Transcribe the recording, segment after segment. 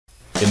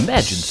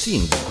Imagine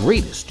seeing the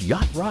greatest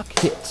yacht rock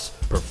hits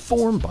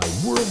performed by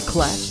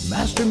world-class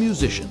master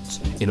musicians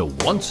in a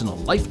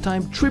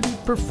once-in-a-lifetime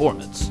tribute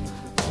performance.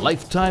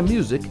 Lifetime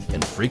Music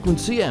and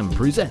Frequency M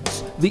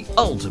presents the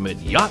ultimate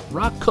yacht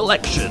rock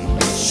collection.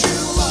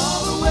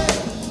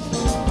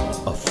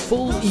 A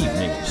full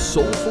evening of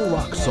soulful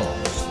rock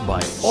songs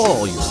by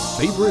all your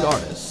favorite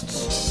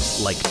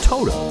artists, like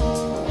Toto,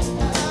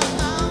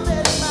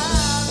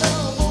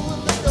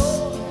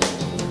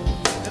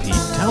 Pete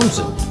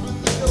Townsend,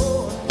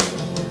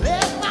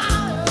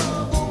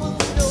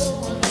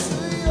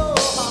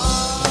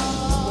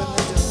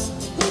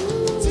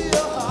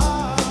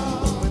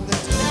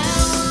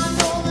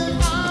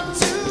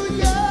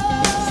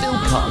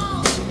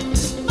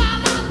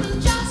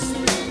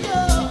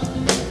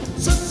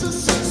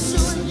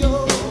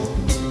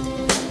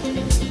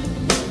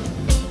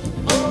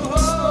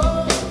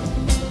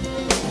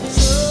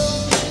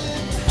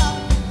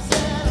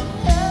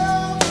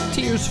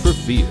 Tears for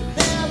Fears,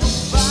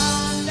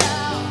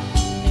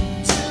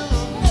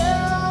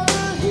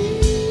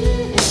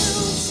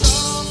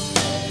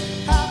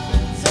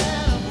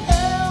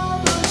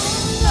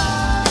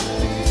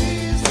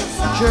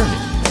 Journey,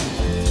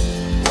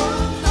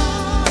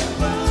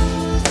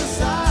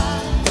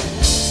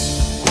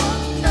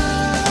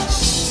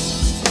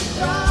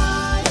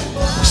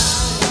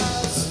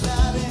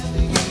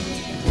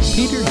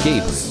 Peter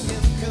Gabriel,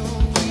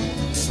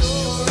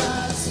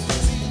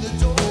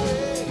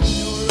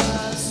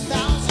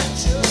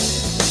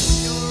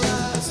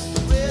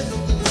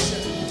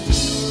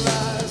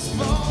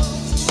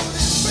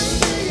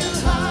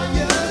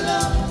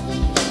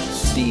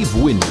 Steve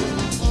Winwood,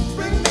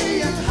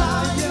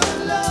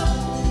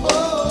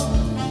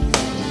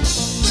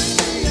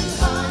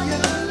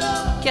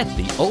 get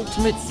the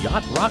ultimate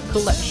yacht rock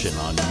collection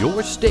on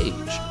your stage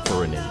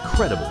for an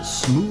incredible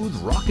smooth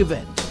rock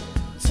event.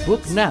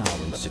 Book now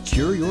and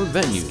secure your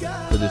venue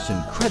for this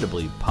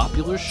incredibly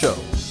popular show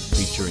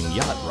featuring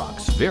yacht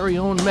rock's very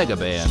own mega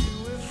band,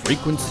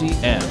 Frequency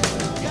M.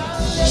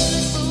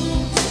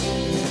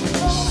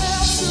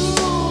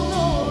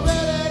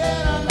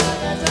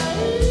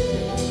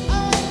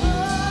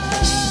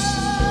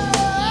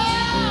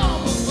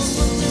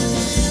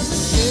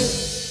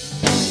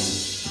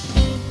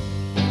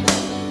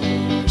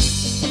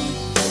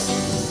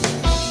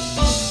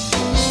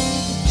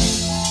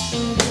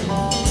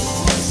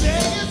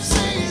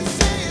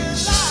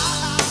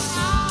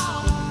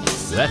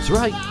 That's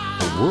right,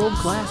 a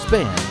world-class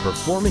band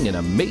performing an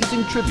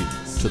amazing tribute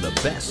to the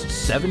best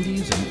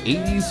 70s and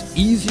 80s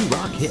easy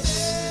rock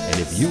hits. And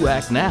if you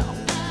act now,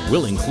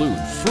 we'll include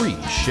free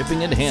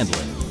shipping and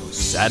handling.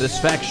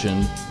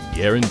 Satisfaction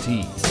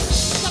guaranteed.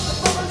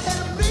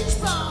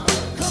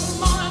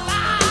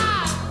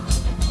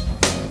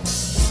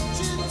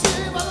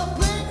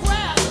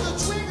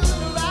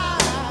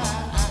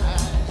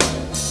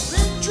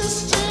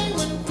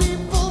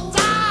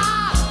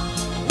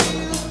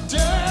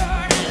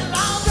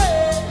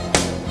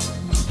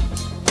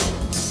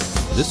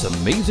 This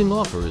amazing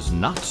offer is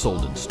not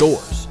sold in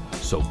stores,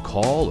 so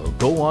call or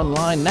go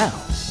online now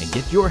and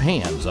get your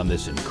hands on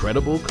this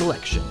incredible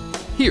collection.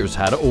 Here's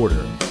how to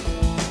order.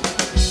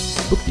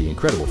 Book the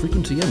incredible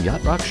Frequency M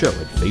Yacht Rock Show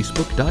at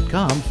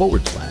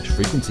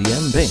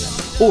facebook.com/FrequencyM Band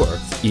or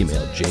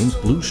email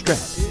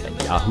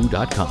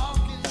jamesbluestrat@yahoo.com.